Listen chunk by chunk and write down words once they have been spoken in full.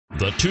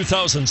The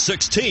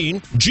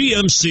 2016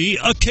 GMC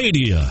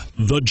Acadia.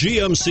 The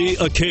GMC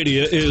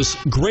Acadia is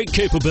great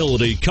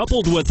capability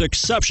coupled with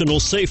exceptional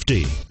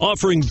safety,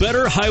 offering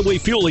better highway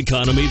fuel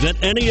economy than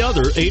any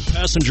other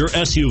 8-passenger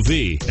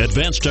SUV,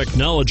 advanced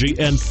technology,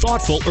 and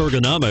thoughtful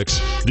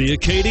ergonomics. The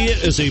Acadia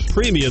is a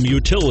premium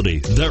utility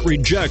that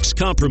rejects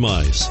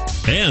compromise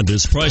and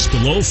is priced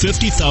below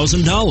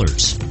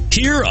 $50,000.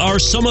 Here are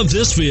some of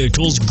this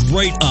vehicle's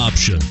great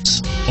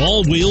options: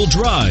 all-wheel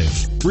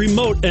drive,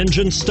 remote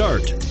engine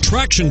start,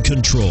 traction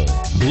control,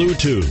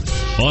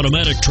 Bluetooth,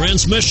 automatic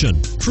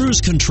transmission, cruise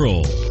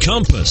control,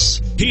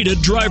 compass, heated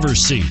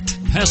driver's seat,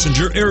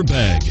 passenger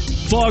airbag,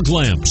 fog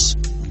lamps.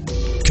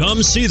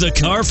 Come see the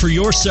car for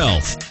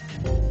yourself.